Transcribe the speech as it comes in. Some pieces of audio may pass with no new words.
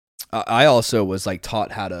I also was like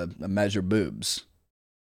taught how to measure boobs.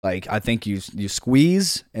 Like I think you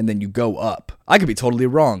squeeze and then you go up. I could be totally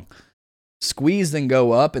wrong. Squeeze then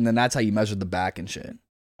go up and then that's how you measure the back and shit.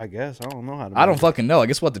 I guess I don't know how to. I don't fucking know. I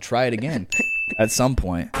guess we'll have to try it again at some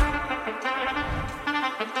point.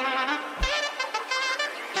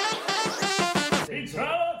 It's how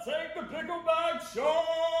to take the pickleback show.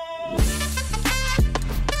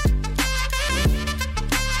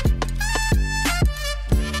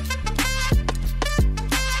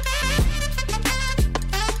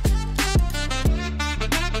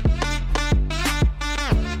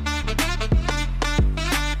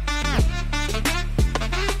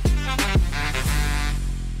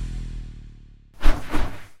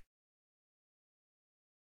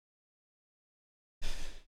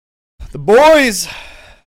 The boys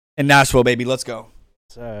in Nashville, baby. Let's go.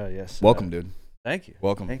 Yes. Welcome, dude. Thank you.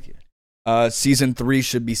 Welcome. Thank you. Season 3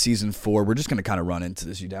 should be season 4. We're just gonna kind of run into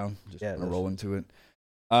this. You down? Just Yeah, gonna let's- roll into it.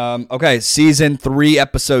 Okay. Season 3,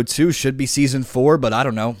 episode 2 should be season 4, but I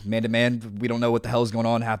don't know. Man to man, we don't know what the hell is going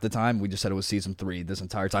on half the time. We just said it was season 3 this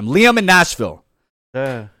entire time. Liam in Nashville.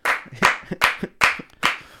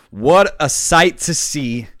 What a sight to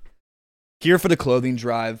see. Here for the clothing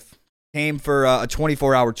drive. Came for a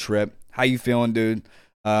 24-hour trip. How you feeling, dude?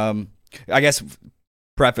 I guess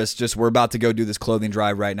preface, just we're about to go do this clothing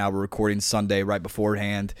drive right now. We're recording Sunday right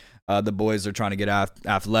beforehand. The boys are trying to get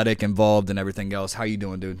athletic involved and everything else. How you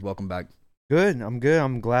doing, dude? Welcome back. Good. I'm good.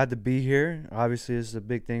 I'm glad to be here. Obviously, it's a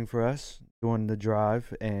big thing for us doing the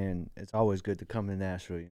drive, and it's always good to come to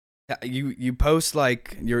Nashville. You post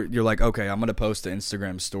like you're like, okay, I'm gonna post an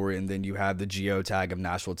Instagram story, and then you have the geo tag of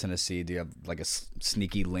Nashville, Tennessee. Do you have like a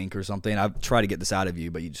sneaky link or something? I've tried to get this out of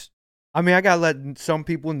you, but you just. I mean, I gotta let some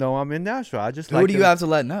people know I'm in Nashville. I just Who like do you have to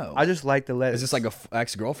let know? I just like to let. Is this like a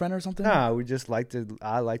ex-girlfriend or something? Nah, we just like to.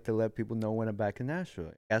 I like to let people know when I'm back in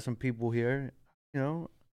Nashville. Got some people here, you know.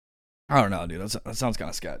 I don't know, dude. That sounds kind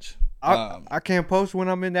of sketch. I can't post when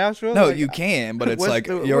I'm in Nashville. No, Like, you can, but it's what's like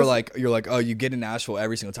the- you're what's- like oh, you get in Nashville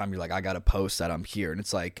every single time. You're like, I gotta post that I'm here, and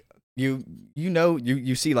it's like you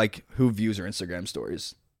see like who views your Instagram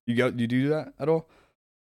stories. You do that at all?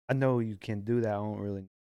 I know you can do that. I don't really.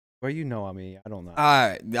 Well, you know, I mean, I don't know.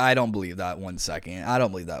 I don't believe that 1 second. I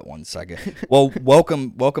don't believe that 1 second. Well,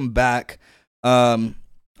 welcome back.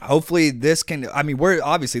 Hopefully this can. I mean,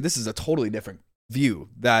 this is a totally different view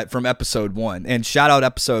that from episode 1. And shout out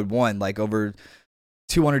episode 1, like over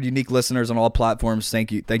 200 unique listeners on all platforms.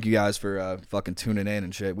 Thank you guys for fucking tuning in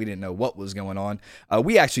and shit. We didn't know what was going on.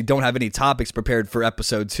 We actually don't have any topics prepared for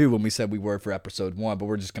episode 2 when we said we were for episode 1, but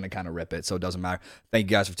we're just gonna kind of rip it, so it doesn't matter.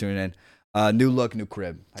 Thank you guys for tuning in. New look, new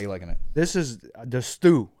crib. How you liking it? This is the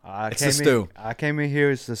stew. It's the stew. I came in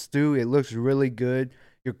here. It's the stew. It looks really good.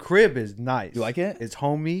 Your crib is nice. You like it? It's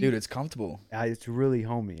homey. Dude, it's comfortable. It's really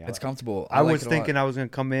homey. It's comfortable. I like was it a thinking lot. I was going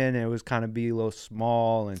to come in and it was kind of be a little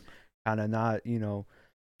small and kind of not, you know.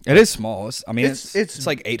 It is small. It's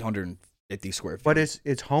like 850 square feet. But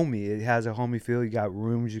it's homey. It has a homey feel. You got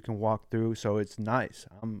rooms you can walk through, so it's nice.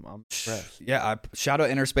 I'm impressed. Yeah, shout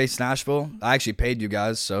out Interspace Nashville. I actually paid you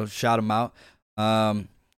guys, so shout them out.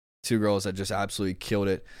 2 girls that just absolutely killed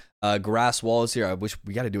it. Grass walls here. I wish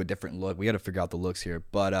we got to do a different look. We got to figure out the looks here.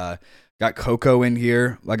 But got Coco in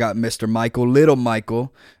here. I got Mr. Michael, Little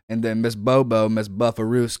Michael, and then Miss Bobo, Miss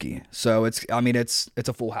Buffaruski. So it's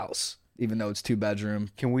a full house, even though it's 2 bedroom.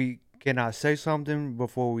 Can I say something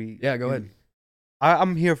before we? Yeah, go ahead.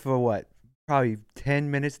 I'm here for what? Probably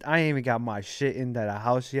 10 minutes. I ain't even got my shit into the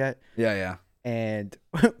house yet. Yeah. And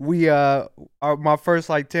my first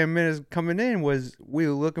like 10 minutes coming in was we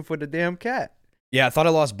were looking for the damn cat. Yeah, I thought I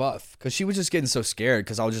lost Buff because she was just getting so scared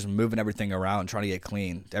because I was just moving everything around, trying to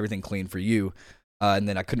get everything clean for you. And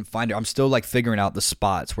then I couldn't find her. I'm still like figuring out the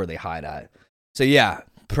spots where they hide at. So yeah,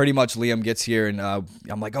 pretty much Liam gets here and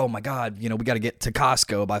I'm like, oh my God, we got to get to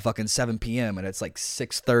Costco by fucking 7 p.m. And it's like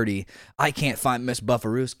 6:30. I can't find Miss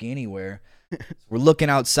Buffaruski anywhere. We're looking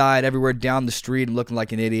outside everywhere down the street and looking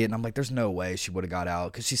like an idiot. And I'm like, there's no way she would have got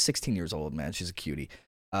out because she's 16 years old, man. She's a cutie.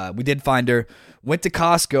 We did find her. Went to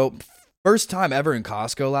Costco. First time ever in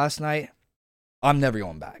Costco last night. I'm never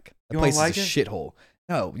going back. The place is a shithole.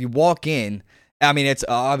 No, you walk in. I mean, it's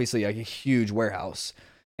obviously like a huge warehouse.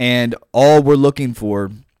 And all we're looking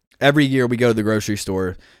for, every year we go to the grocery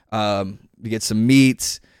store. We get some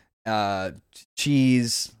meat,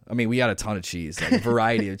 cheese. I mean, we got a ton of cheese, like a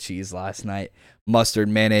variety of cheese last night. Mustard,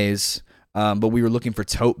 mayonnaise. But we were looking for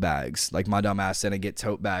tote bags. Like my dumb ass said to get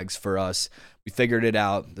tote bags for us. We figured it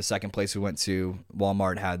out. The second place we went to,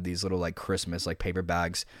 Walmart had these little like Christmas like paper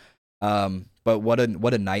bags. But what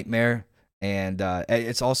a nightmare. And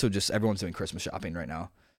it's also just everyone's doing Christmas shopping right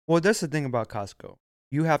now. Well, that's the thing about Costco.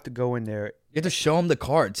 You have to go in there. You have to show them the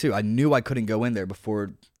card too. I knew I couldn't go in there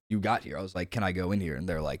before you got here. I was like, "Can I go in here?" And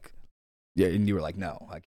they're like, "Yeah," and you were like, "No."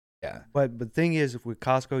 Like, yeah. But the thing is, if with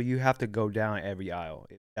Costco, you have to go down every aisle.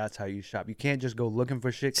 That's how you shop. You can't just go looking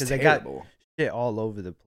for shit because they got shit all over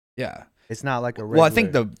the place. Yeah. It's not like a regular. Well,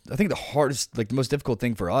 I think the hardest, like the most difficult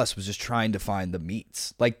thing for us was just trying to find the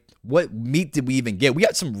meats. Like, what meat did we even get? We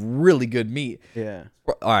got some really good meat. Yeah.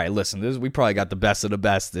 All right, listen, we probably got the best of the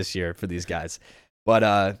best this year for these guys.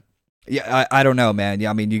 But yeah, I don't know, man.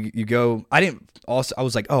 Yeah, I mean, you go. I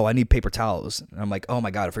was like, oh, I need paper towels, and I'm like, oh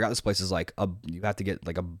my god, I forgot this place is like you have to get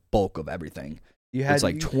like a bulk of everything. It's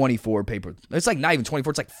like 24 paper. It's like not even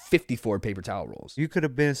 24. It's like 54 paper towel rolls. You could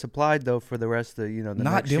have been supplied though for the rest of the not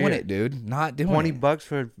next doing year. it, dude. Not doing $20 it.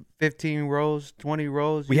 for 15 rolls, 20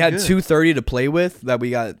 rolls. We had $230 to play with that we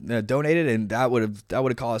got donated, and that would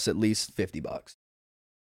have cost at least $50.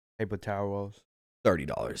 Paper towel rolls.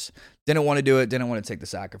 $30. Didn't want to do it. Didn't want to take the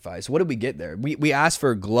sacrifice. What did we get there? We asked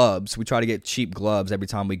for gloves. We try to get cheap gloves every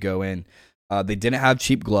time we go in. They didn't have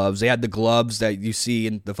cheap gloves. They had the gloves that you see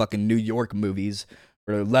in the fucking New York movies,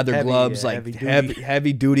 or leather gloves, like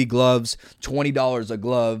heavy duty gloves, $20 a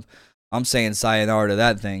glove. I'm saying sayonara to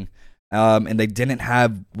that thing. And they didn't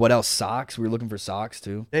have, what else? Socks. We were looking for socks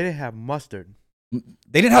too. They didn't have mustard.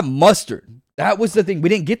 They didn't have mustard. That was the thing. We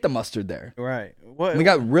didn't get the mustard there. Right. What? We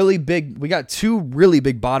got we got 2 really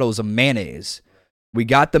big bottles of mayonnaise. We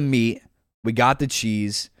got the meat. We got the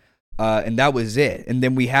cheese. And that was it. And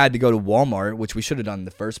then we had to go to Walmart, which we should have done in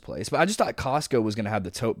the first place. But I just thought Costco was going to have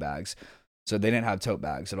the tote bags. So they didn't have tote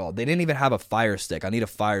bags at all. They didn't even have a fire stick. I need a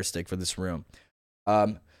fire stick for this room.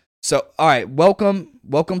 So, all right, welcome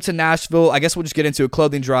to Nashville. I guess we'll just get into a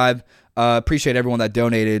clothing drive. Appreciate everyone that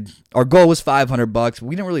donated. Our goal was $500.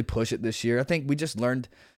 We didn't really push it this year. I think we just learned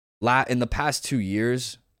in the past 2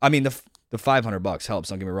 years. I mean, the $500 helps.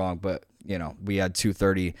 Don't get me wrong, but we had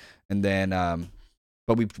 $230, and then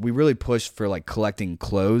but we really pushed for like collecting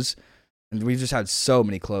clothes, and we've just had so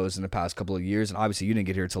many clothes in the past couple of years. And obviously, you didn't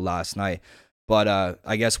get here till last night. But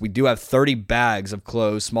I guess we do have 30 bags of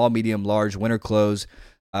clothes, small, medium, large, winter clothes.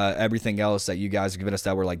 Everything else that you guys have given us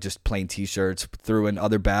that were like just plain t-shirts, threw in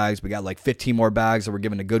other bags. We got like 15 more bags that we're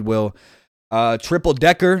giving to Goodwill. Triple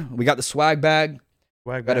decker. We got the swag bag.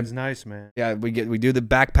 Swag bag's nice, man. Yeah, we do the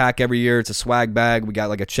backpack every year. It's a swag bag. We got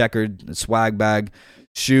like a checkered swag bag,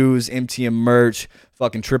 shoes, MTM merch,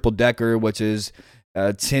 fucking triple decker, which is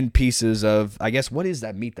 10 pieces of, I guess, what is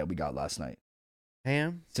that meat that we got last night?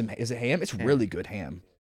 Ham? Is it ham? It's ham. Really good ham.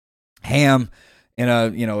 Ham and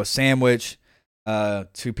a sandwich.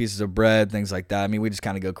 2 pieces of bread, things like that. I mean, we just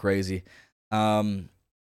kind of go crazy. And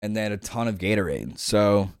then a ton of Gatorade.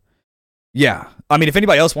 So, yeah. I mean, if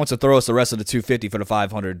anybody else wants to throw us the rest of the $250 for the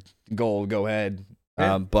 500 goal, go ahead.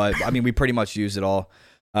 Yeah. But, I mean, we pretty much used it all.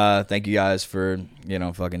 Thank you guys for,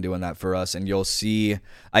 fucking doing that for us. And you'll see,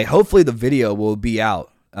 hopefully the video will be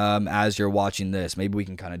out as you're watching this. Maybe we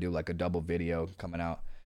can kind of do like a double video coming out.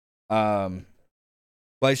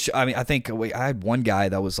 But I mean, I think I had one guy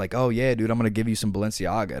that was like, "Oh yeah, dude, I'm gonna give you some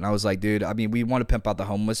Balenciaga," and I was like, "Dude, I mean, we want to pimp out the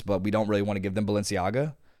homeless, but we don't really want to give them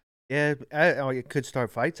Balenciaga." Yeah, it could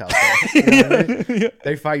start fights out there. You know what I mean? Yeah.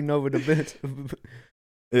 They fighting over the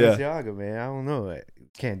Balenciaga, man. I don't know.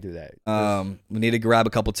 Can't do that. We need to grab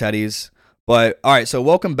a couple teddies. But all right, so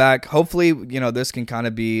welcome back. Hopefully, this can kind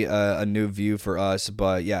of be a new view for us.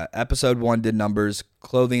 But yeah, episode 1 did numbers.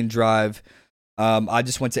 Clothing drive. I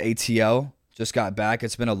just went to ATL. Just got back.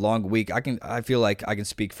 It's been a long week. I feel like I can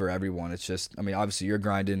speak for everyone. It's just, I mean, obviously you're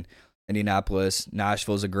grinding. Indianapolis,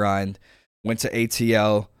 Nashville's a grind. Went to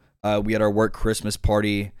ATL. We had our work Christmas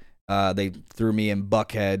party. They threw me in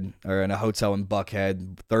Buckhead, or in a hotel in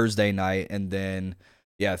Buckhead Thursday night, and then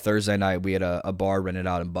Thursday night we had a bar rented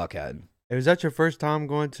out in Buckhead. Was that your first time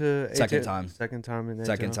going to ATL? Second time. Second time in ATL?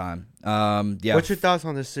 Second time. Yeah. What's your thoughts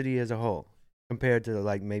on the city as a whole compared to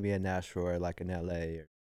like maybe in Nashville or like in LA?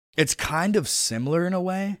 It's kind of similar in a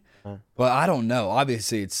way, but I don't know.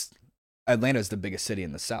 Obviously, Atlanta is the biggest city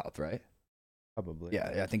in the South, right? Probably.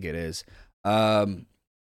 Yeah, I think it is. A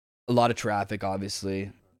lot of traffic,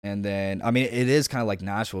 obviously. And then, I mean, it is kind of like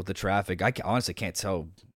Nashville with the traffic. I honestly can't tell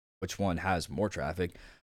which one has more traffic.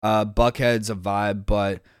 Buckhead's a vibe,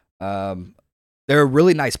 but there are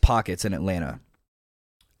really nice pockets in Atlanta.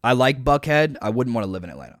 I like Buckhead. I wouldn't want to live in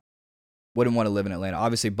Atlanta.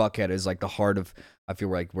 Obviously, Buckhead is like the heart of, I feel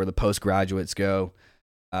like, where the postgraduates go.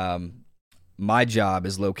 My job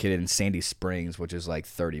is located in Sandy Springs, which is like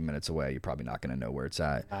 30 minutes away. You're probably not going to know where it's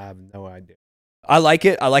at. I have no idea. I like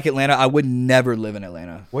it. I like Atlanta. I would never live in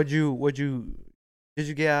Atlanta. Did you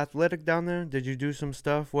get athletic down there? Did you do some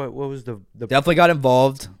stuff? What was the definitely got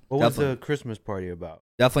involved. What was the Christmas party about?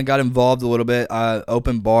 definitely got involved a little bit.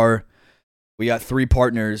 Open bar. We got 3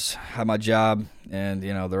 partners at my job, and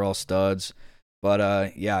they're all studs.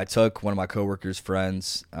 But yeah, I took one of my coworkers'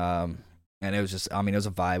 friends, and it was just, it was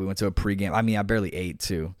a vibe. We went to a pregame. I barely ate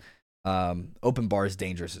too. Open bar is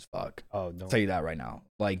dangerous as fuck. Oh no! I'll tell you that right now.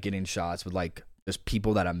 Like getting shots with like just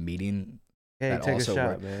people that I'm meeting. Hey, that take also a shot,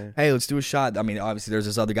 work. man. Hey, let's do a shot. Obviously there's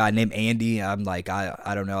this other guy named Andy. I'm like,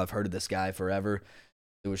 I don't know. I've heard of this guy forever.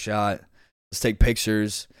 Do a shot. Let's take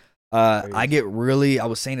pictures. I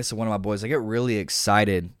was saying this to one of my boys. I get really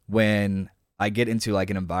excited when I get into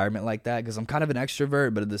like an environment like that because I'm kind of an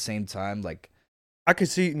extrovert, but at the same time, like I can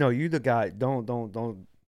see. No, you the guy. Don't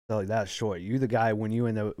sell that short. You the guy when you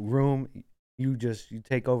in the room. You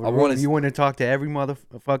take over. The room. You want to talk to every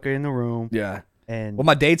motherfucker in the room. Yeah. And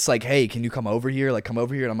my date's like, hey, can you come over here? Like, come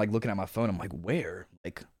over here. And I'm like looking at my phone. I'm like, where?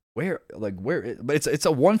 Like, where? Like, where? But it's a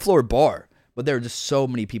 1-floor bar, but there are just so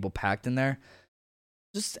many people packed in there.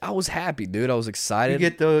 I was happy, dude. I was excited. You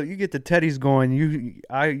get the teddies going. You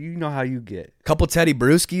know how you get. Couple Teddy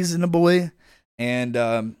Brewskis in the boy, and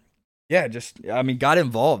yeah, got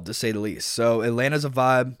involved to say the least. So Atlanta's a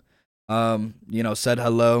vibe. Said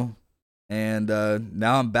hello, and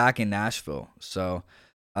now I'm back in Nashville. So,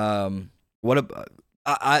 this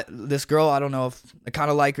girl, I don't know if I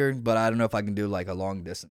kind of like her, but I don't know if I can do like a long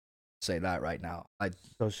distance. Say that right now.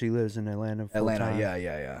 So she lives in Atlanta. Atlanta,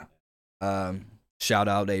 yeah. Shout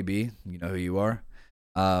out AB, you know who you are.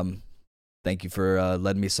 Thank you for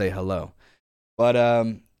letting me say hello. But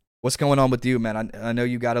what's going on with you, man? I know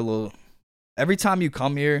you got a little. Every time you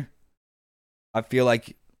come here, I feel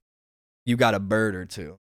like you got a bird or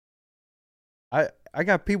two. I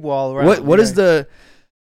got people all around. What is the?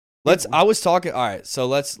 I was talking. All right,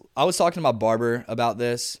 so I was talking to my barber about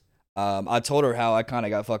this. I told her how I kind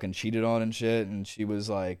of got fucking cheated on and shit, and she was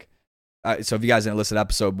like. So if you guys didn't listen to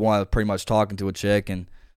episode 1, I was pretty much talking to a chick, and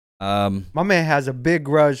my man has a big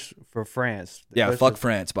grudge for France. Yeah, fuck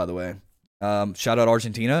France, by the way. Shout out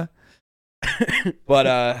Argentina.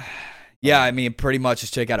 But yeah, pretty much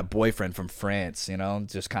this chick had a boyfriend from France,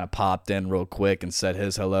 just kind of popped in real quick and said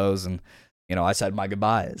his hellos, and I said my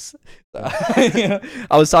goodbyes. I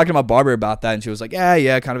was talking to my barber about that, and she was like,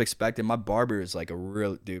 yeah, kind of expected. My barber is like a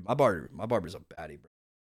real dude. My barber's a baddie, bro.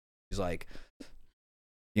 He's like,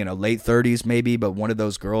 late 30s maybe, but one of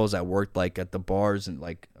those girls that worked like at the bars and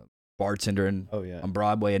like bartender on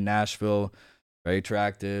Broadway in Nashville, very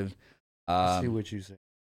attractive. I see what you say.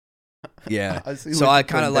 Yeah. So I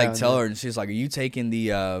kind of like tell her, and she's like, "Are you taking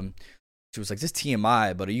the?" She was like, "This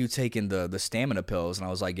TMI, but are you taking the stamina pills?" And I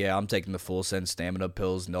was like, "Yeah, I'm taking the full send stamina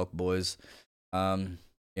pills, Milk Boys." Trying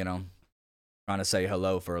to say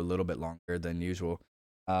hello for a little bit longer than usual,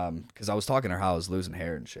 because I was talking to her how I was losing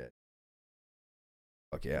hair and shit.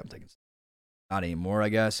 Fuck yeah, I'm taking not anymore, I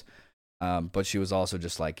guess. But she was also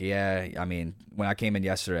just like, yeah, when I came in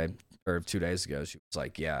yesterday or 2 days ago, she was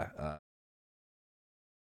like, yeah,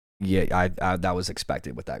 I that was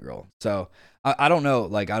expected with that girl. So I don't know,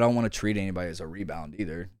 like I don't want to treat anybody as a rebound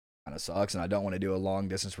either. Kind of sucks, and I don't want to do a long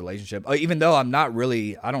distance relationship. Even though I don't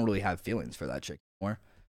really have feelings for that chick anymore.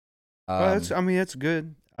 It's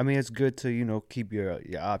good. It's good to keep your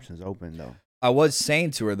options open though. I was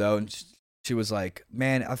saying to her though, and she was like,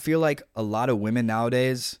 man, I feel like a lot of women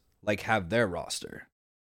nowadays like have their roster.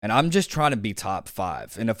 And I'm just trying to be top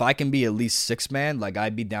 5. And if I can be at least 6-man, like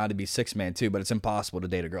I'd be down to be 6-man too, but it's impossible to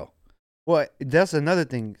date a girl. Well, that's another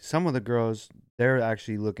thing. Some of the girls, they're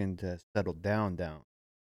actually looking to settle down.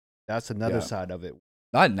 That's another side of it.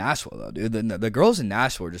 Not in Nashville though, dude. The girls in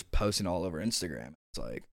Nashville are just posting all over Instagram. It's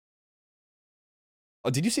like, oh,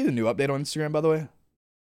 did you see the new update on Instagram, by the way?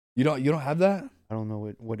 You don't have that? I don't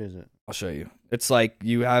know what is it. I'll show you. It's like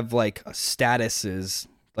you have like statuses,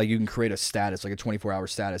 like you can create a status, like a 24-hour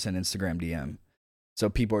status in Instagram DM. So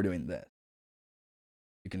people are doing this.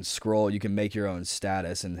 You can scroll, you can make your own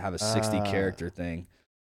status and have a 60-character thing.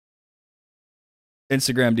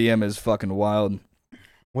 Instagram DM is fucking wild.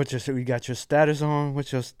 You got your status on?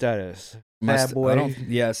 What's your status? Sad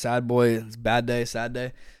boy. Sad boy. It's bad day, sad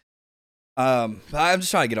day. I'm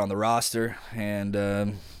just trying to get on the roster,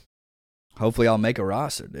 and hopefully I'll make a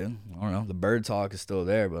roster, dude. I don't know. The bird talk is still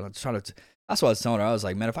there, but I'm trying to. That's what I was telling her. I was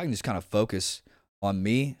like, man, if I can just kind of focus on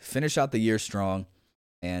me, finish out the year strong,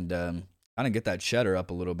 and kind of get that cheddar up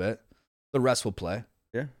a little bit, the rest will play.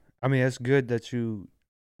 Yeah, it's good that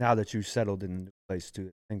now that you settled in a new place too.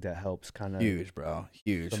 I think that helps kind of. Huge, bro.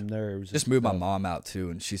 Huge. Some nerves. Just moved my mom out too,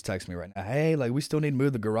 and she's texting me right now. Hey, like we still need to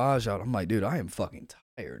move the garage out. I'm like, dude, I am fucking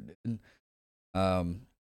tired, dude.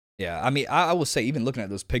 Yeah, I will say, even looking at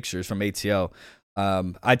those pictures from ATL,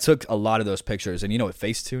 I took a lot of those pictures, and you know what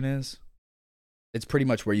Facetune is? It's pretty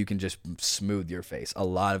much where you can just smooth your face. A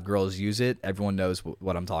lot of girls use it. Everyone knows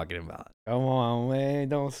what I'm talking about. Come on, man.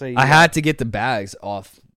 Don't say I had to get the bags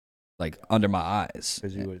off, like, under my eyes.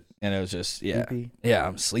 Because you was and it was just, sleepy? Yeah,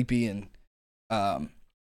 I'm sleepy. And, but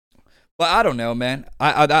I don't know, man.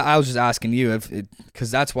 I was just asking you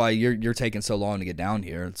because that's why you're taking so long to get down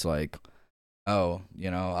here. It's like, oh,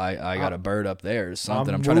 I got a bird up there or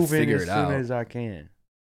something. I'm trying to figure it out. as soon as I can.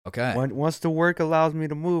 Okay. Once the work allows me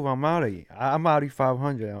to move, I'm out of here. I'm out of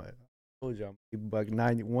 500. I told you, I'm like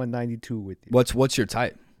 192 with you. What's your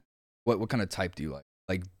type? What kind of type do you like?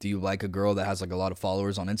 Like, do you like a girl that has like a lot of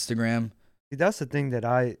followers on Instagram? See, that's the thing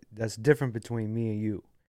that's different between me and you.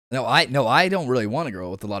 No, I don't really want a girl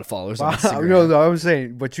with a lot of followers on Instagram. No, I'm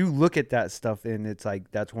saying, but you look at that stuff and it's like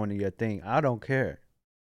that's one of your thing. I don't care.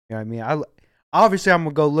 You know what I mean? Obviously, I'm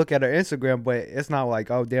gonna go look at her Instagram, but it's not like,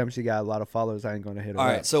 oh damn, she got a lot of followers. I ain't gonna hit her. All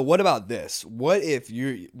up. right. So what about this? What if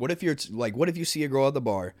you see a girl at the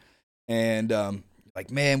bar, and like,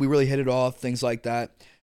 man, we really hit it off, things like that.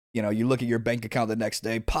 You look at your bank account the next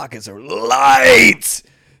day, pockets are light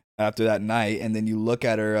after that night, and then you look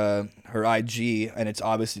at her IG, and it's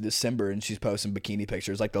obviously December, and she's posting bikini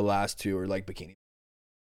pictures. Like the last two are like bikini.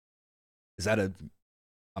 Is that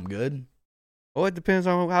I'm good? Well, it depends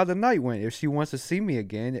on how the night went. If she wants to see me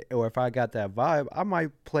again, or if I got that vibe, I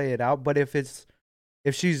might play it out. But if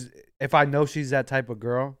I know she's that type of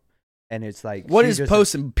girl, and it's like, what does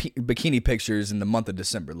posting bikini pictures in the month of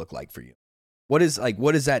December look like for you? What does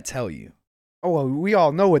that tell you? Oh, well, we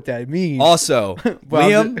all know what that means. Also,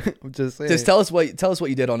 Liam, I'm just saying. Just tell us what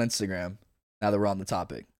you did on Instagram. Now that we're on the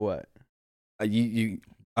topic, what you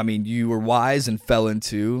were wise and fell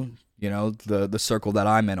into the circle that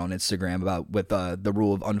I'm in on Instagram with the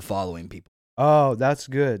rule of unfollowing people. Oh, that's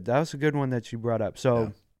good. That's a good one that you brought up.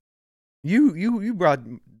 So, you brought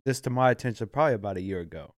this to my attention probably about a year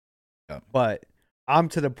ago. Yeah. But I'm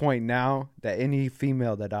to the point now that any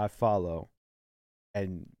female that I follow,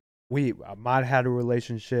 and I might have had a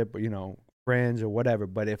relationship, friends or whatever,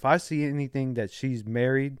 but if I see anything that she's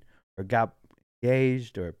married or got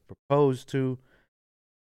engaged or proposed to,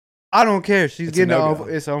 I don't care.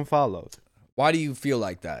 It's unfollowed. Why do you feel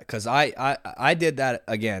like that? Because I did that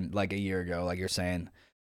again like a year ago, like you're saying.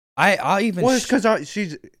 It's because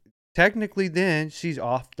she's technically then she's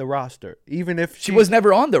off the roster, even if she was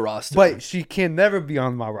never on the roster. But she can never be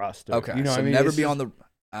on my roster. Okay, you know so what I mean? never be on the.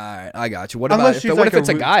 All right, I got you. What about if it's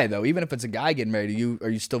a guy though? Even if it's a guy getting married, are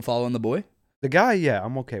you still following the boy? The guy, yeah,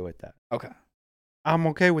 I'm okay with that. Okay, I'm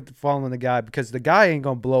okay with following the guy because the guy ain't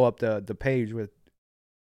gonna blow up the page with.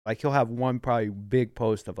 Like, he'll have one probably big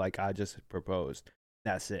post of, like, I just proposed.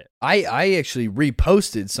 That's it. I actually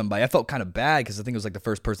reposted somebody. I felt kind of bad because I think it was, like, the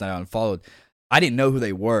first person I unfollowed. I didn't know who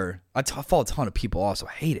they were. I follow a ton of people also.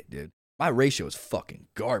 I hate it, dude. My ratio is fucking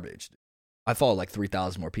garbage. Dude. I follow, like,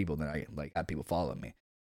 3,000 more people than I, like, had people following me.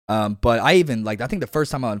 But I even, like, I think the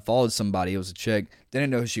first time I unfollowed somebody, it was a chick. Didn't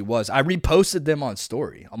know who she was. I reposted them on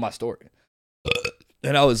my story.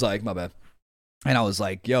 And I was like, my bad. And I was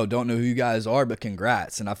like, yo, don't know who you guys are, but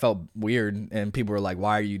congrats. And I felt weird. And people were like,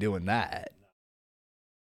 why are you doing that?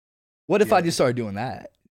 What if I just started doing that?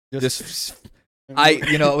 It's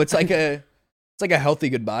like a healthy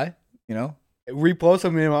goodbye, Repost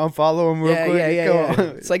them and unfollow them real quick. Yeah.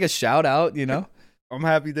 It's like a shout out, I'm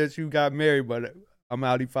happy that you got married, but I'm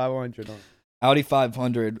Audi 500 on. Audi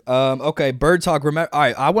 500. Okay, Bird Talk. All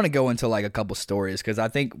right, I want to go into like a couple stories because I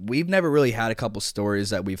think we've never really had a couple stories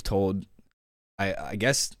that we've told, I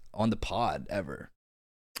guess, on the pod ever.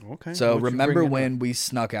 Okay. So remember when we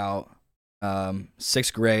snuck out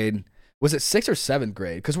 6th grade? Was it 6th or 7th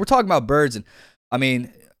grade? Because we're talking about birds, and I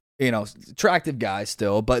mean, attractive guy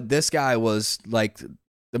still, but this guy was like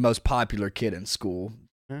the most popular kid in school.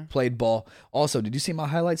 Yeah. Played ball. Also, did you see my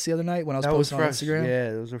highlights the other night when I was posting on Instagram?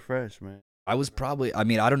 Yeah, those are fresh, man. I was probably. I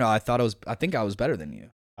mean, I don't know. I think I was better than you.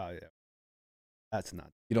 Oh yeah. That's not.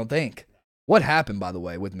 You don't think? What happened, by the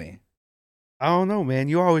way, with me? I don't know, man.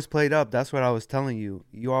 You always played up. That's what I was telling you.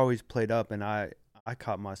 You always played up, and I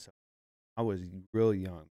caught myself. I was real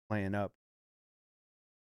young playing up.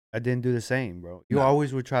 I didn't do the same, bro. You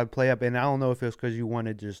always would try to play up, and I don't know if it was because you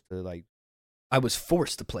wanted just to like. I was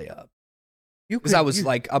forced to play up. Because I was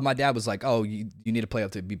like, my dad was like, "Oh, you need to play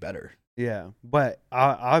up to be better." Yeah, but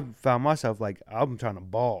I found myself like I'm trying to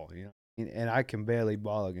ball, and I can barely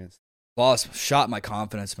ball against. Boss shot my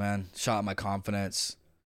confidence, man. Shot my confidence.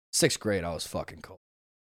 6th grade, I was fucking cold.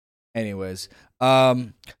 Anyways,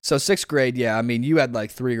 so 6th grade, yeah. I mean, you had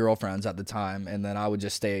like 3 girlfriends at the time, and then I would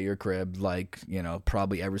just stay at your crib, like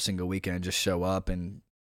probably every single weekend, and just show up, and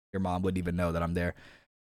your mom wouldn't even know that I'm there.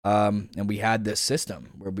 And we had this system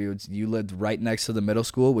where you lived right next to the middle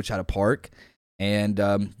school, which had a park, And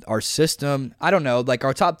our system, I don't know, like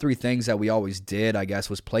our top 3 things that we always did, I guess,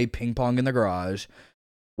 was play ping pong in the garage,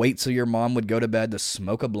 wait till your mom would go to bed to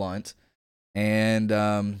smoke a blunt, and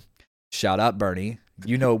shout out Bernie.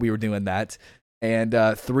 You know we were doing that. And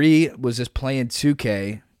 3 was just playing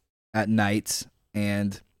 2K at night,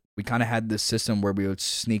 and we kind of had this system where we would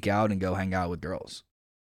sneak out and go hang out with girls.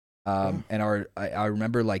 And I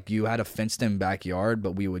remember like you had a fenced-in backyard,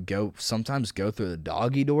 but we would sometimes go through the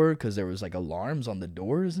doggy door because there was like alarms on the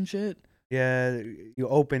doors and shit. Yeah, you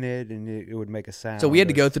open it and it would make a sound. So we had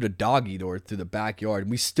to go through the doggy door through the backyard,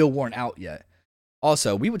 and we still weren't out yet.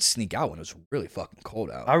 Also, we would sneak out when it was really fucking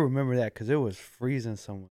cold out. I remember that because it was freezing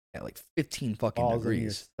somewhere. Yeah, like 15 fucking Balls in your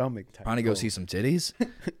degrees. stomach. Type Trying to go cold. see some titties.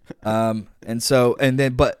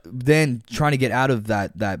 But then trying to get out of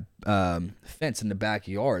that fence in the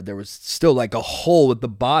backyard, there was still like a hole at the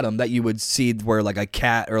bottom that you would see where like a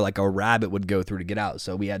cat or like a rabbit would go through to get out.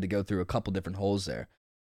 So we had to go through a couple different holes there.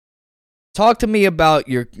 Talk to me about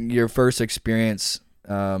your first experience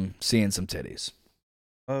seeing some titties.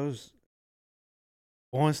 I was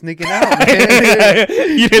going sneaking out, man.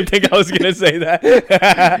 You didn't think I was gonna say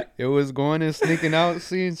that? It was going and sneaking out,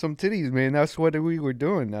 seeing some titties, man. That's what we were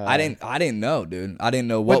doing. I didn't know, dude. I didn't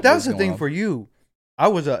know what. But that was was the thing going for you. I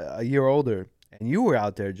was a year older, and you were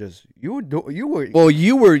out there you were. Well,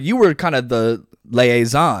 you were kind of the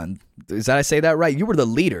liaison. Did I say that right? You were the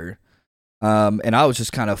leader, and I was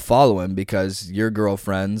just kind of following because your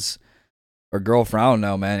girlfriends or girlfriend, I don't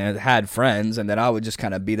know, man, had friends, and then I would just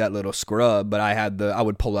kind of be that little scrub. But I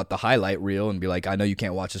would pull up the highlight reel and be like, I know you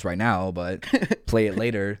can't watch this right now, but play it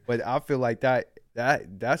later. But I feel like that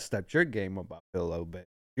stepped your game up. I feel a little bit.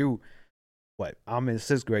 I'm in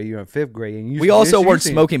 6th grade, you're in 5th grade, and we also weren't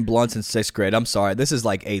smoking blunts in 6th grade. I'm sorry, this is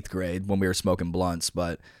like 8th grade when we were smoking blunts.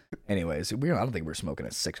 But anyways, I don't think we were smoking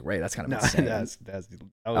in 6th grade. That's kind of insane. That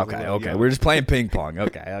was Okay. We're just playing ping pong.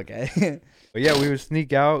 Okay. But yeah, we would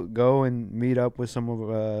sneak out, go and meet up with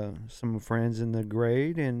some friends in the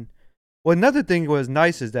grade, and another thing was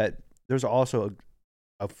nice is that there's also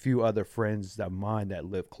a few other friends of mine that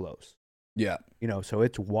live close. Yeah, so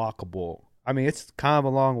it's walkable. I mean, it's kind of a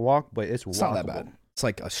long walk, but it's walkable. Not that bad. It's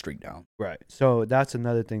like a street down. Right. So that's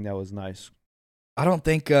another thing that was nice. I don't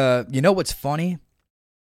think. You know what's funny?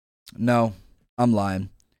 No, I'm lying.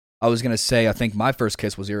 I was gonna say I think my first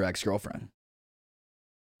kiss was your ex-girlfriend.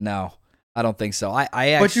 No. I don't think so. I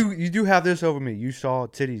actually, but you do have this over me. You saw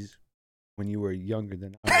titties when you were younger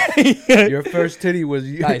than I. Your first titty was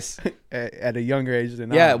nice at a younger age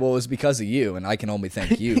than I. Yeah, well, it was because of you, and I can only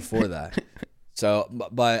thank you for that. So,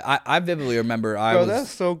 but I vividly remember that's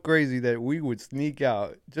so crazy that we would sneak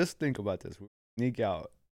out. Just think about this: we would sneak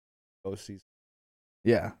out, go see.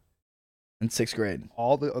 Yeah, in 6th grade.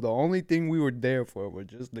 The only thing we were there for was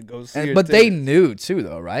just to go see. But they knew too,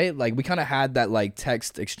 though, right? Like we kind of had that like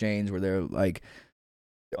text exchange where they're like,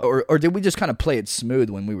 or did we just kind of play it smooth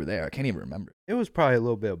when we were there? I can't even remember. It was probably a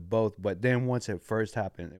little bit of both, but then once it first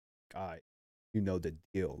happened, God, you know the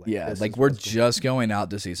deal. Like, yeah, like we're just going out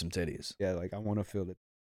to see some titties. Yeah, like I want to feel it.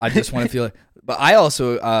 I just want to feel it. But I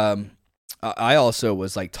also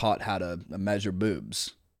was like taught how to measure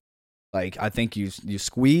boobs. Like, I think you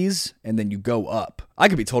squeeze and then you go up. I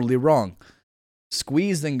could be totally wrong.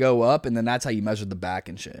 Squeeze, then go up, and then that's how you measure the back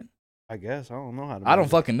and shit. I guess. I don't know how to. I don't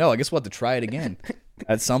fucking know. I guess we'll have to try it again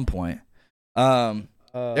at some point. There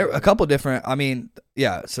are a couple different,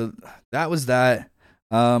 yeah, so that was that.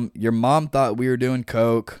 Your mom thought we were doing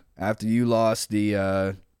coke after you lost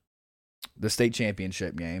the state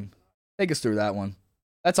championship game. Take us through that one.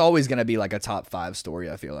 That's always going to be like a top 5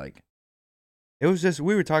 story, I feel like. It was just,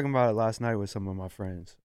 we were talking about it last night with some of my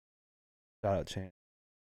friends. Shout out Chan.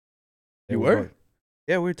 You were?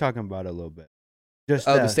 Yeah, we were talking about it a little bit. Just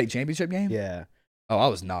the state championship game? Yeah. Oh, I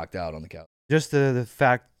was knocked out on the couch. Just the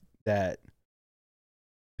fact that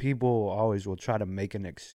people always will try to make an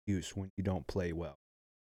excuse when you don't play well.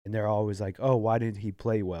 And they're always like, oh, why didn't he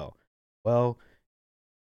play well? Well,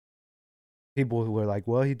 people who are like,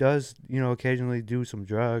 well, he does, occasionally do some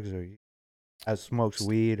drugs or smokes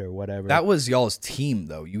weed or whatever. That was y'all's team,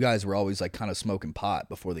 though. You guys were always like kind of smoking pot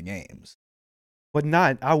before the games. But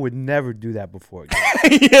I would never do that before.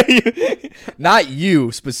 Not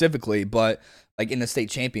you specifically, but like in the state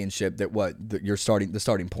championship, the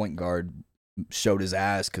starting point guard showed his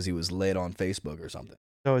ass because he was lit on Facebook or something.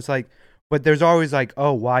 So it's like, but there's always like,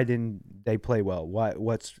 oh, why didn't they play well?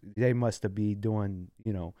 They must have been doing,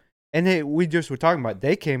 And we just were talking about,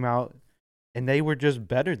 they came out and they were just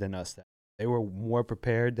better than us. They were more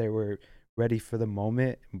prepared. They were ready for the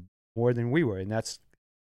moment more than we were. And that's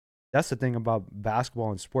the thing about basketball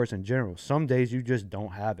and sports in general. Some days you just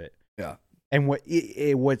don't have it. Yeah. And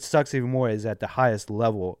what sucks even more is at the highest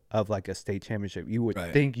level of like a state championship, you would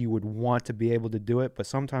Right. think you would want to be able to do it, but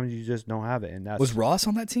sometimes you just don't have it. And that's Was Ross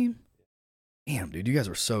on that team? Damn, dude, you guys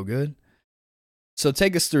were so good. So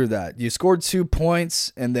take us through that. You scored 2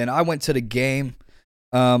 points, and then I went to the game.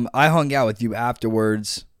 I hung out with you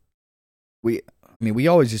afterwards. We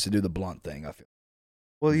always used to do the blunt thing. I feel.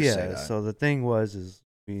 well, Just say yeah. that. So the thing is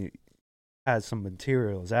we had some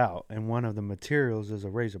materials out, and one of the materials is a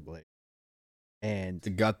razor blade. And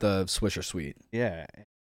You got the Swisher Sweet. yeah,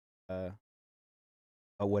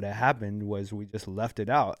 what had happened was we just left it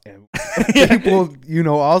out, and people,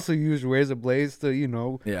 also use razor blades to,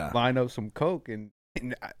 Yeah. line up some coke, and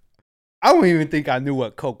I don't even think I knew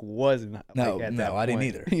what coke was. No, at no, that I didn't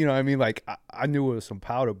point. either. You know what I mean? Like I knew it was some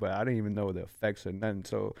powder, but I didn't even know the effects or nothing.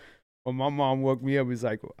 So when my mom woke me up, he's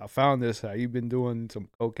like, "I found this. You've been doing some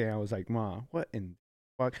cocaine." I was like, "Mom, what in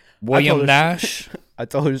the fuck?" William her- Nash. I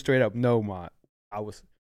told her straight up, "No, Mom.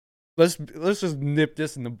 Let's just nip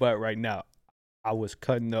this in the butt right now. I was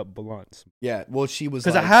cutting up blunts." Yeah, well, she was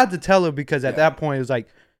Because like, I had to tell her, because at Yeah. that point it was like,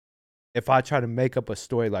 if I try to make up a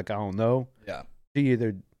story like I don't know, yeah. she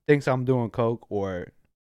either thinks I'm doing coke or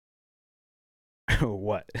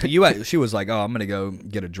what. So she was like, "Oh, I'm gonna go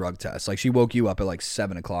get a drug test." Like she woke you up at like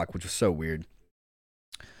 7:00, which was so weird.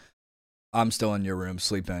 I'm still in your room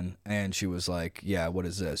sleeping, and she was like, "Yeah, what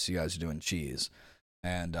is this? You guys are doing cheese?"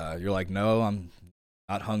 And you're like, "No, I'm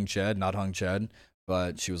not hung Ched."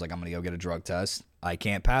 But she was like, "I'm gonna go get a drug test. I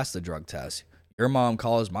can't pass the drug test." Your mom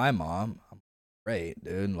calls my mom. I'm great,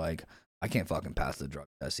 dude. Like I can't fucking pass the drug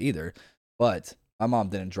test either. But my mom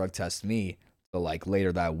didn't drug test me till like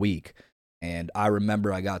later that week. And I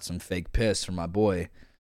remember I got some fake piss from my boy.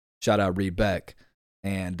 Shout out Reed Beck.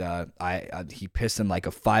 And he pissed in like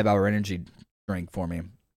a 5-hour energy drink for me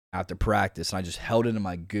after practice. And I just held it in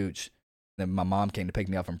my gooch. Then my mom came to pick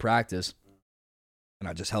me up from practice. And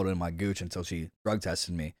I just held it in my gooch until she drug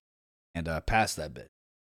tested me and passed that bit.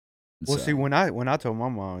 And Well, so- see, when I told my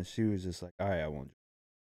mom, she was just like, "All right, I won't."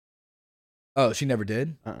 Oh, she never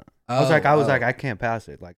did? I was like, Oh. I can't pass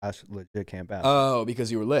it. Like I legit can't pass it. Oh,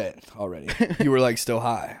 because you were lit already. You were like still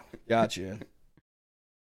high. Gotcha.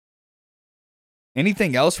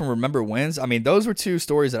 Anything else from Remember Wins? I mean, those were 2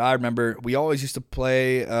 stories that I remember. We always used to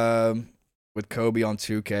play with Kobe on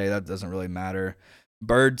 2K. That doesn't really matter.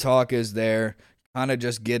 Bird Talk is there. Kind of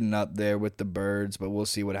just getting up there with the birds, but we'll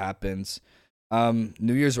see what happens.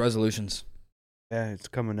 New Year's resolutions. Yeah, it's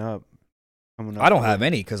coming up. I don't have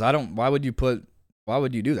any because I don't. Why would you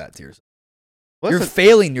do that to yourself? What's You're the-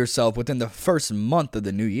 failing yourself within the first month of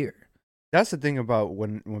the new year. That's the thing about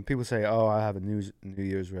when people say, "Oh, I have a New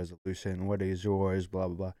Year's resolution. What is yours?" Blah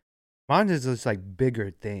blah blah. Mine is just like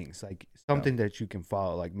bigger things, like something that you can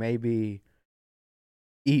follow. Like maybe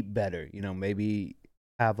eat better. Maybe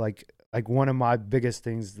have like one of my biggest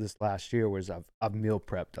things this last year was I've meal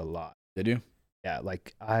prepped a lot. Did you? Yeah,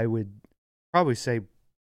 like I would probably say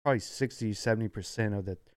 60-70% of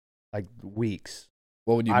the like weeks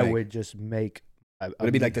What would you I make? would just make. Would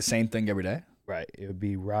it be like the same thing every day? Right. It would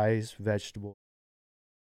be rice, vegetable,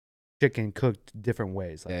 chicken cooked different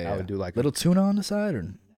ways. Like Yeah, I would do like little tuna on the side,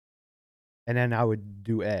 or and then I would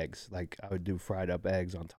do eggs. Like I would do fried up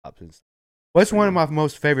eggs on top and stuff. Well, it's one of my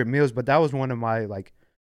most favorite meals, but that was one of my like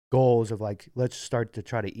goals of like, let's start to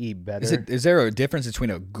try to eat better. is there a difference between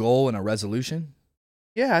a goal and a resolution?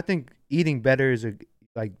 Yeah, I think eating better is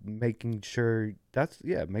like making sure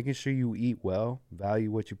making sure you eat well,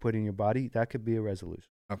 value what you put in your body. That could be a resolution.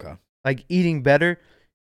 Okay. Like eating better.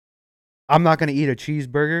 I'm not going to eat a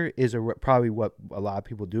cheeseburger is probably what a lot of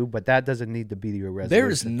people do, but that doesn't need to be your resolution. There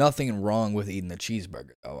is nothing wrong with eating a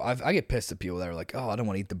cheeseburger. Oh, I get pissed at people that are like, "Oh, I don't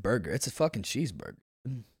want to eat the burger. It's a fucking cheeseburger."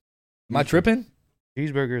 Am I tripping?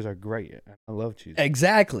 Cheeseburgers are great. I love cheeseburgers.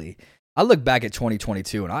 Exactly. I look back at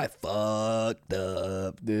 2022 and I fucked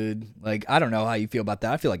up, dude. Like, I don't know how you feel about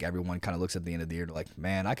that. I feel like everyone kind of looks at the end of the year like,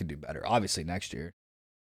 man, I could do better. Obviously, next year.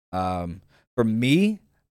 For me,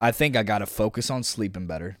 I think I got to focus on sleeping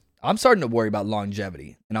better. I'm starting to worry about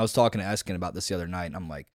longevity. And I was talking to Eskin about this the other night, and I'm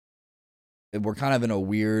like, we're kind of in a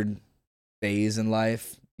weird phase in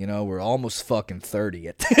life. We're almost fucking 30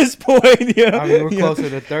 at this point. I mean, we're closer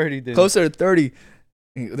to 30 than Closer to 30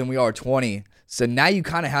 than we are 20. So now you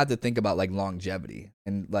kind of have to think about like longevity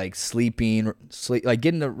and like sleep, like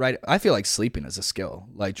getting the right. I feel like sleeping is a skill.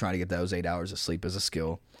 Like trying to get those 8 hours of sleep is a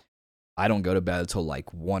skill. I don't go to bed until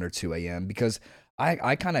like 1 or 2 a.m. because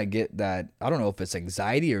I kind of get that. I don't know if it's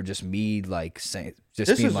anxiety or just me like saying, just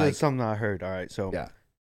this being is like, something I heard. All right. So yeah.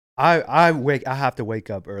 I have to wake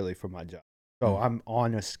up early for my job. So Mm. I'm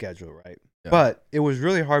on a schedule, right? Yeah. But it was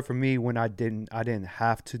really hard for me when I didn't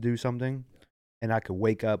have to do something. and I could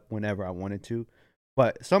wake up whenever I wanted to.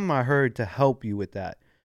 But something I heard to help you with that,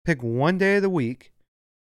 pick one day of the week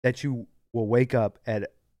that you will wake up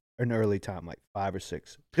at an early time, like 5 or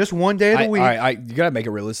 6. Just one day of the week. All right, you gotta make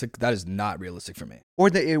it realistic. That is not realistic for me. Or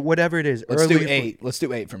whatever it is. Let's early do 8. Let's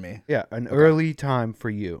do 8 for me. Yeah, an early time for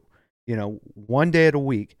you. You know, one day of the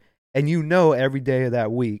week. And you know every day of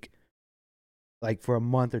that week, like for a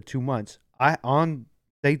month or 2 months, on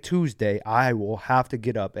say Tuesday, I will have to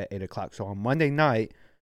get up at 8 o'clock. So on Monday night,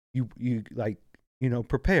 you like, you know,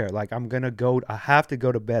 prepare. Like I have to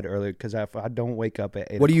go to bed early because if I don't wake up at 8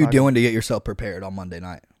 o'clock. What are you doing to get yourself prepared on Monday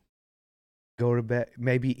night? Go to bed,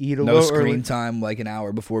 maybe eat a No little screen early. time, like an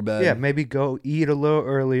hour before bed. Yeah, maybe go eat a little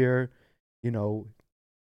earlier, you know,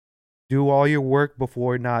 do all your work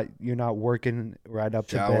before you're not working right up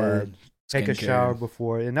Shower, to bed. Take a skincare. shower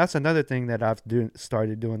before. And that's another thing that I've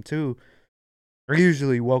started doing too. I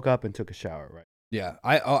usually woke up and took a shower, right? Yeah,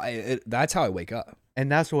 that's how I wake up.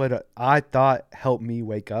 And that's what I thought helped me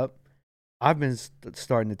wake up. I've been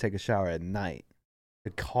starting to take a shower at night to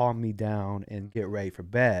calm me down and get ready for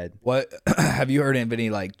bed. What have you heard of any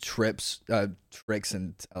like tricks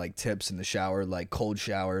and like tips in the shower, like cold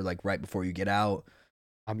shower, like right before you get out?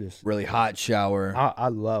 I'm just Really hot shower. I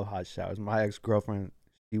love hot showers. My ex-girlfriend,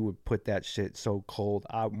 she would put that shit so cold,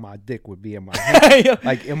 my dick would be in my hand,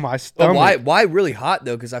 like in my But stomach. why really hot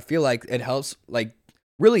though? Because I feel like it helps. Like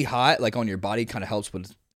really hot, like on your body, kind of helps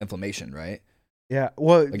with inflammation, right? Yeah,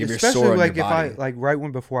 well, Like if you're especially sore on like your if I body. like right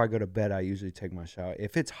when before I go to bed, I usually take my shower.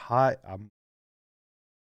 If it's hot,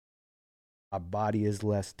 my body is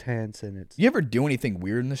less tense and it's You ever do anything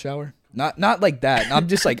weird in the shower? Not like that. I'm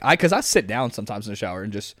just like because I sit down sometimes in the shower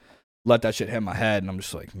and just let that shit hit my head, and I'm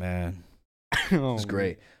just like, man, oh, it's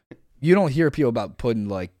great. You don't hear people about putting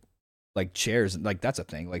like chairs, like that's a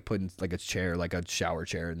thing, like putting like a chair, like a shower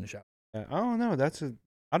chair in the shower. I don't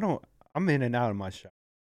know. I'm in and out of my shower.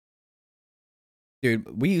 Dude,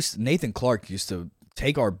 Nathan Clark used to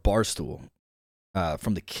take our bar stool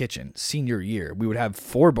from the kitchen senior year. We would have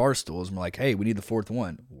 4 bar stools, and we're like, hey, we need the 4th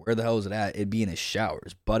one. Where the hell is it at? It'd be in his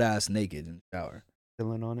showers, butt ass naked in the shower.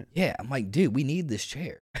 Chilling on it. Yeah, I'm like, dude, we need this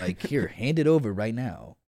chair. Like, here, hand it over right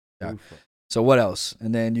now. Yeah. Oof. So what else?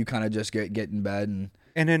 And then you kind of just get in bed and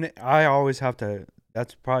And then I always have to.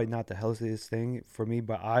 That's probably not the healthiest thing for me,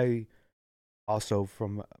 but I also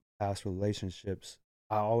from past relationships,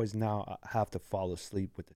 I always now have to fall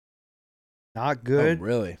asleep with it. Not good. Oh,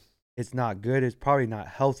 really? It's not good. It's probably not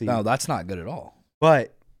healthy. No, that's not good at all.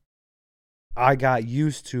 But I got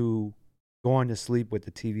used to going to sleep with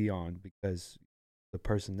the TV on because the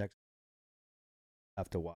person next to me have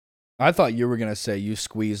to watch. I thought you were gonna say you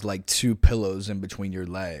squeezed like 2 pillows in between your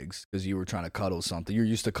legs because you were trying to cuddle something. You're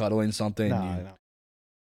used to cuddling something. No.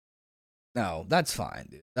 No, that's fine,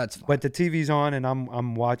 dude. That's fine. But the TV's on and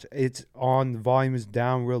I'm watching. It's on. The volume is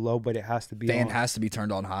down real low, but it has to be fan on. has to be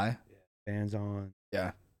turned on high. Fans on.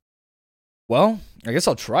 Yeah. Well, I guess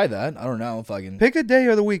I'll try that. I don't know if I can. Pick a day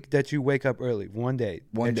of the week that you wake up early. One day.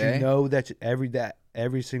 One that day? You know that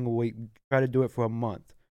every single week. Try to do it for a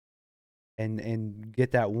month. And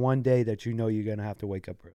get that one day that you know you're gonna have to wake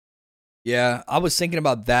up early. Yeah, I was thinking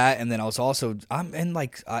about that, and then I was also I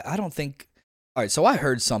don't think. All right, so I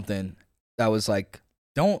heard something that was like,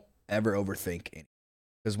 don't ever overthink it,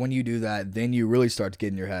 because when you do that, then you really start to get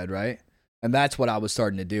in your head, right? And that's what I was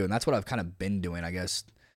starting to do, and that's what I've kind of been doing, I guess.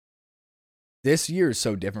 This year is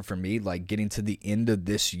so different for me. Like getting to the end of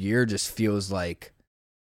this year just feels like,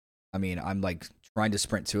 I mean, I'm like trying to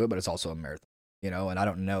sprint to it, but it's also a marathon, and I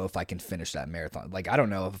don't know if I can finish that marathon. Like, I don't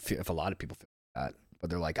know if a lot of people feel that, but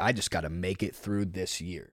they're like, I just got to make it through this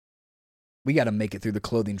year. We got to make it through the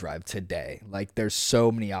clothing drive today. Like, there's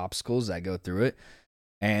so many obstacles that go through it.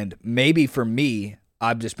 And maybe for me,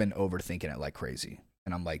 I've just been overthinking it like crazy.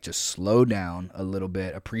 And I'm like, just slow down a little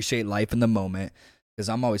bit, appreciate life in the moment. Because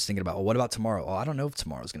I'm always thinking about, well, what about tomorrow? Oh, I don't know if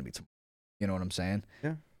tomorrow's going to be tomorrow. You know what I'm saying?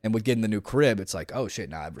 Yeah. And with getting the new crib, it's like, oh shit,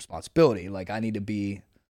 now I have responsibility. Like, I need to be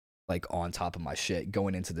like on top of my shit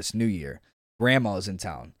going into this new year. Grandma's in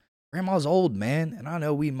town. Grandma's old, man. And I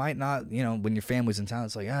know we might not, when your family's in town,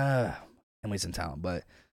 it's like, family's in town. But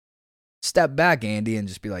step back, Andy, and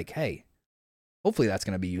just be like, hey, hopefully that's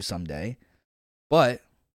going to be you someday. But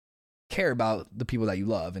care about the people that you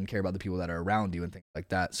love and care about the people that are around you and things like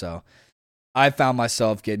that. So I found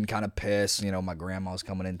myself getting kind of pissed. My grandma's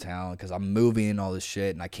coming in town because I'm moving and all this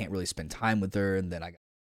shit, and I can't really spend time with her. And then I got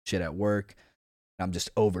shit at work. I'm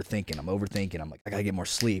just overthinking. I'm like, I got to get more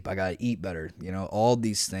sleep. I got to eat better. All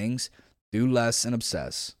these things. Do less and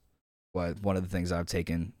obsess. But one of the things I've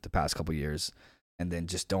taken the past couple years. And then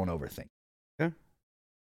just don't overthink.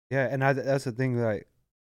 Yeah, and that's the thing, like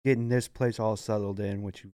getting this place all settled in,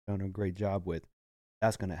 which you've done a great job with.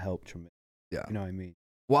 that's gonna help tremendously. Yeah. You know what I mean?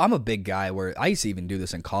 Well, I'm a big guy where I used to even do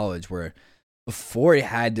this in college where before I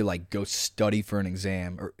had to like go study for an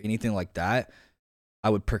exam or anything like that, I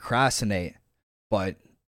would procrastinate, but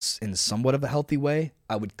in somewhat of a healthy way,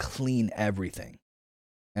 I would clean everything.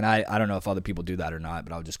 And I don't know if other people do that or not,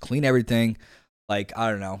 but I would just clean everything. Like, I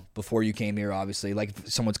don't know, before you came here, obviously, like if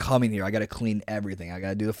someone's coming here, I got to clean everything. I got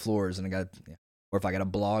to do the floors and or if I got a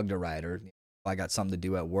blog to write or if I got something to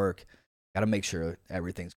do at work, got to make sure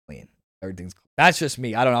everything's clean. That's just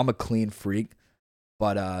me. I don't know. I'm a clean freak,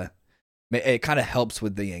 but it kind of helps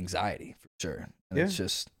with the anxiety for sure. And Yeah. it's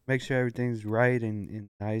just, Make sure everything's right and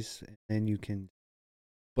nice, and then you can.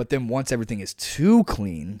 but then once everything is too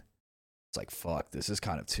clean, it's like, fuck, this is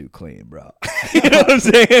kind of too clean, bro. You know what I'm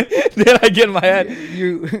saying? Then I get in my head.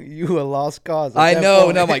 You a lost cause. at I that know, point.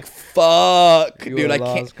 and I'm like, fuck, You dude, a I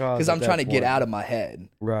can't, lost cause because at I'm that trying to get point. out of my head,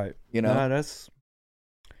 Right. you know? Nah, that's.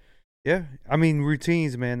 Yeah, I mean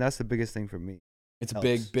routines, man. That's the biggest thing for me. It's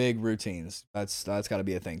helps. big routines. That's got to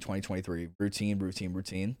be a thing. 2023,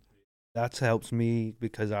 routine. That helps me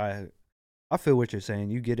because I feel what you're saying.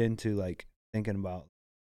 You get into like thinking about.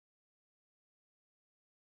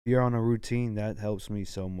 If you're on a routine, that helps me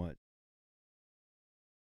so much.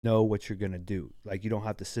 Know what you're gonna do. Like you don't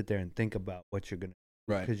have to sit there and think about what you're gonna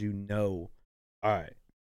Right. because you know. All right,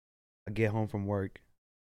 I get home from work,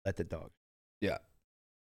 let the dog. Yeah.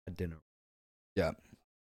 At dinner. Yeah.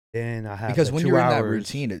 Then I have Because the when 2 you're in that hours,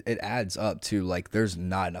 routine, it adds up to like there's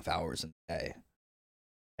not enough hours in the day.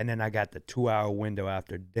 and then I got the 2 hour window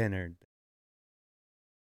after dinner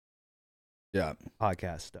Yeah.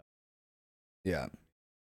 podcast stuff. Yeah.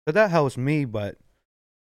 So that helps me, but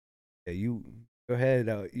yeah, you go ahead.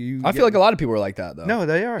 I feel like a lot of people are like that though. No,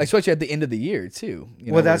 they are. Especially at the end of the year too. You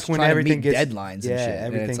know, Well, where that's it's when trying to everything meet gets- deadlines and yeah, shit. And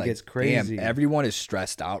everything it's like, gets crazy. Damn, everyone is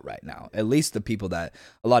stressed out right now. At least a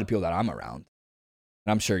lot of people that I'm around.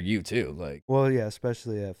 And I'm sure you too. Like, Well, yeah,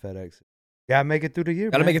 especially at FedEx. Gotta make it through the year.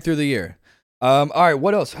 gotta man. make it through the year. All right,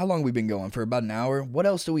 what else? How long have we been going? For about an hour? What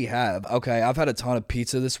else do we have? Okay, I've had a ton of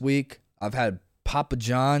pizza this week. I've had Papa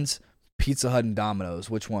John's, Pizza Hut, and Domino's.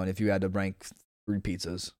 Which one, if you had to rank 3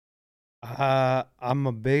 pizzas? I'm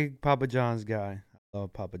a big Papa John's guy. I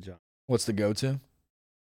love Papa John. What's the go-to?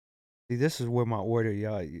 See, this is where my order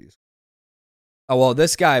y'all use. Oh, well,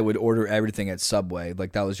 this guy would order everything at Subway.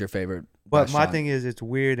 Like, that was your favorite But restaurant. my thing is, it's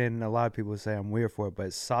weird, and a lot of people say I'm weird for it. But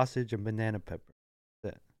it's sausage and banana pepper.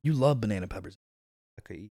 You love banana peppers. I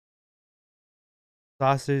could eat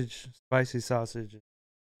sausage, spicy sausage,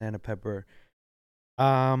 banana pepper.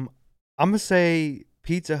 I'm gonna say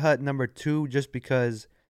Pizza Hut number 2, just because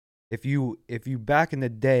if you back in the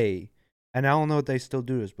day, and I don't know if they still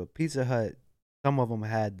do this, but Pizza Hut, some of them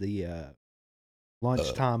had the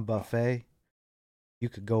lunchtime buffet. You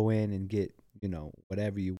could go in and get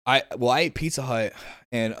whatever you. I ate Pizza Hut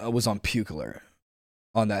and I was on puke alert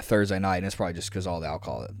on that Thursday night, and it's probably just because all the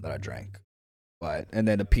alcohol that I drank. But and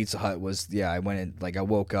then the Pizza Hut was I went in, like, I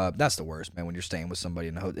woke up. That's the worst, man, when you're staying with somebody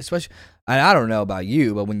in a hotel, especially. And I don't know about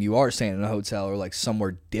you, but when you are staying in a hotel or like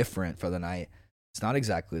somewhere different for the night, it's not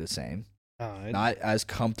exactly the same. Not as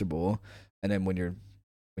comfortable. And then when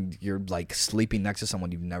you're like sleeping next to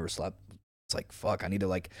someone you've never slept, it's like, fuck, I need to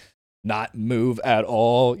like not move at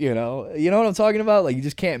all, you know what I'm talking about? Like, you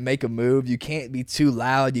just can't make a move, you can't be too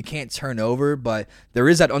loud, you can't turn over, but there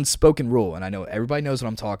is that unspoken rule, and I know everybody knows what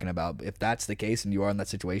I'm talking about. But if that's the case and you are in that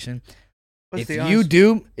situation, if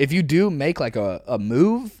you do make like a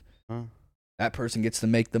move, that person gets to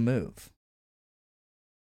make the move.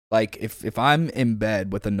 Like, if I'm in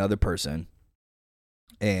bed with another person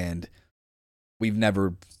and we've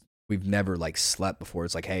never like slept before,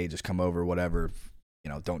 it's like, hey, just come over, whatever.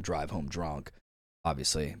 Don't drive home drunk,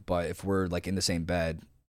 obviously. But if we're like in the same bed,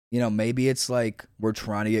 maybe it's like we're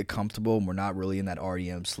trying to get comfortable and we're not really in that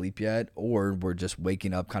REM sleep yet, or we're just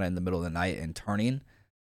waking up kind of in the middle of the night and turning.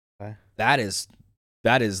 Okay. That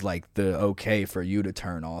is like the okay for you to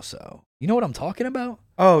turn also. You know what I'm talking about?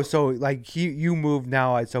 Oh, so like you move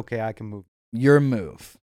now, it's okay. I can move. Your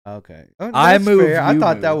move. Okay. I That's move, fair. I you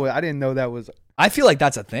thought that move. was. I didn't know that was. I feel like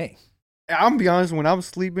that's a thing. I'm be honest. When I'm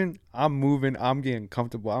sleeping, I'm moving. I'm getting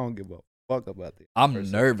comfortable. I don't give a fuck about this. I'm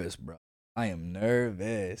nervous, bro. I am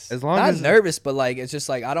nervous. As long not as nervous, but like it's just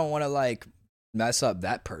like I don't want to like mess up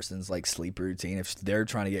that person's like sleep routine if they're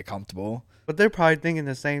trying to get comfortable. But they're probably thinking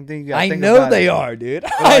the same thing. You gotta I think know about they it. are, dude.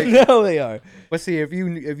 like- I know they are. But see, if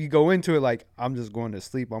you go into it like I'm just going to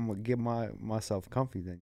sleep, I'm gonna get myself comfy.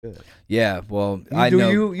 Then good. Yeah, well, You I do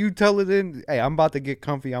know. you tell it in. Hey, I'm about to get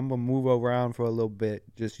comfy. I'm gonna move around for a little bit.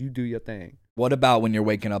 Just you do your thing. What about when you're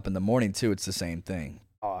waking up in the morning too? It's the same thing.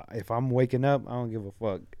 if I'm waking up, I don't give a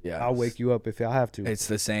fuck. Yeah. I'll wake you up if I have to. It's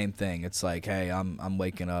the same thing. It's like, hey, I'm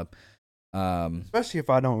waking up. Especially if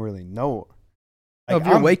I don't really know. If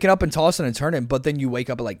you're waking up and tossing and turning, but then you wake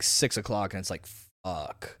up at like 6 o'clock and it's like,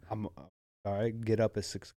 fuck. I'm all right. Get up at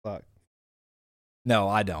 6 o'clock. No,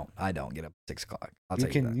 I don't. I don't get up at 6 o'clock. I'll tell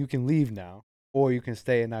you that. You can leave now, or you can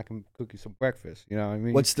stay and I can cook you some breakfast. You know what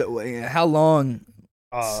I mean? How long?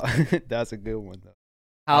 That's a good one though.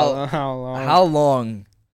 How long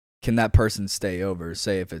can that person stay over?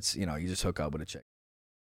 Say if it's, you just hook up with a chick.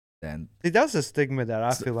 Then See, that's a stigma that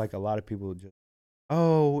I feel like a lot of people just,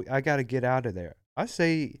 I got to get out of there. I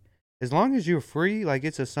say, as long as you're free, like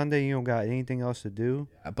it's a Sunday, you don't got anything else to do.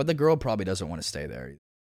 yeah, but the girl probably doesn't want to stay there.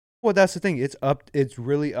 Well, that's the thing. It's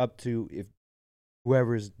really up to if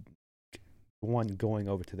whoever's the one going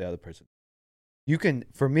over to the other person. You can,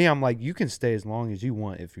 for me, I'm like, you can stay as long as you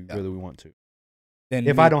want if you really want to. Then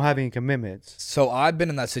If I don't have any commitments. So I've been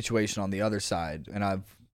in that situation on the other side, and I've,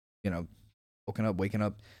 waking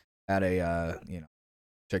up at a,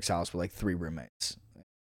 chick's house with like 3 roommates.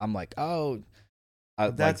 I'm like,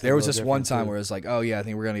 there was this one time where it was like, oh yeah, I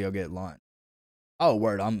think we're gonna go get lunch. Oh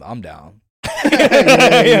word, I'm down.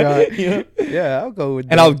 Yeah, I'll go with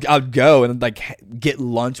that. And I'll go and like get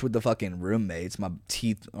lunch with the fucking roommates. My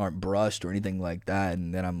teeth aren't brushed or anything like that,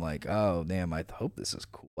 and then I'm like, oh damn, I hope this is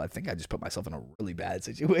cool. I think I just put myself in a really bad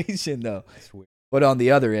situation though. But on the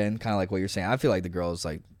other end, kind of like what you're saying, I feel like the girl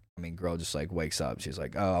just like wakes up. She's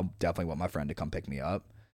like, oh, I definitely want my friend to come pick me up.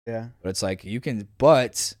 Yeah. But it's like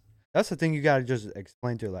That's the thing you gotta just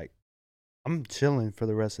explain to her, like, I'm chilling for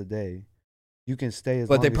the rest of the day. You can stay as long as you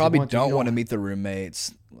want. But they probably don't want to meet the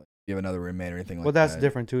roommates. You have another roommate or anything like that. Well, that's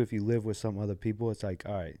different too. If you live with some other people, it's like,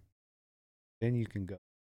 all right, then you can go.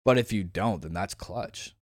 But if you don't, then that's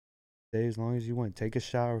clutch. Stay as long as you want. Take a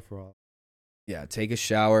shower for all. Yeah, take a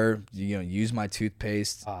shower. Use my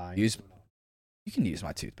toothpaste. You can use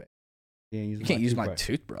my toothpaste. You can't use my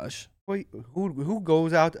toothbrush. Wait, who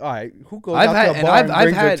goes out? All right, who goes I've out had- to a bar and I've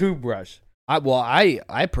brings had- a toothbrush?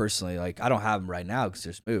 I personally, like, I don't have them right now because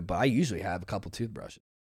they're smooth, but I usually have a couple toothbrushes.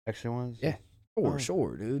 Extra ones? Yeah. For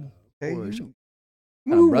sure, dude. Okay, For you sure.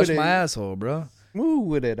 smooth Brush with my it. asshole, bro. Smooth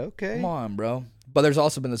with it, okay. Come on, bro. But there's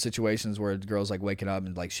also been the situations where the girl's like waking up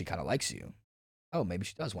and like she kind of likes you. Oh, maybe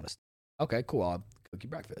she does want to. Okay, cool. I'll cook you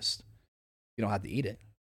breakfast. You don't have to eat it.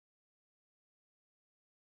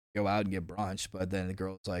 Go out and get brunch, but then the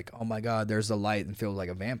girl's like, "Oh my God, there's the light," and feels like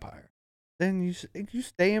a vampire. Then you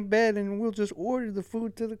stay in bed and we'll just order the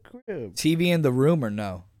food to the crib. TV in the room or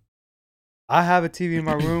no? I have a TV in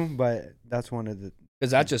my room, but that's one of the.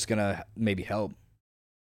 Because that's just gonna maybe help.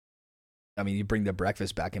 I mean, you bring the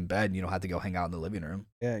breakfast back in bed, and you don't have to go hang out in the living room.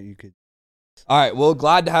 Yeah, you could. All right, well,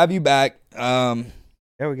 glad to have you back. Yeah,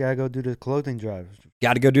 we gotta go do the clothing drive.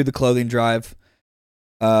 Got to go do the clothing drive.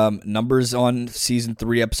 Numbers on season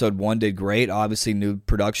 3, episode 1 did great. Obviously, new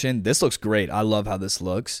production. This looks great. I love how this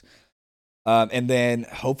looks. And then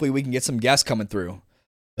hopefully we can get some guests coming through.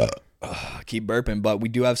 Keep burping, but we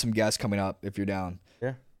do have some guests coming up if you're down.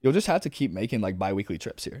 Yeah. You'll just have to keep making like bi-weekly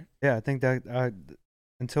trips here. Yeah, I think that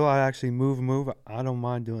until I actually move, I don't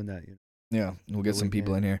mind doing that. Yeah, we'll get some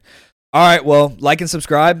people in here. All right, well, like and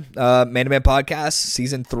subscribe. Man to Man Podcast,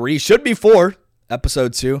 season 3, should be 4,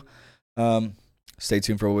 episode 2. Stay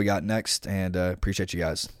tuned for what we got next, and appreciate you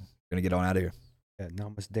guys. We're going to get on out of here. Yeah,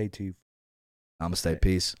 namaste to you. Namaste,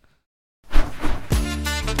 peace.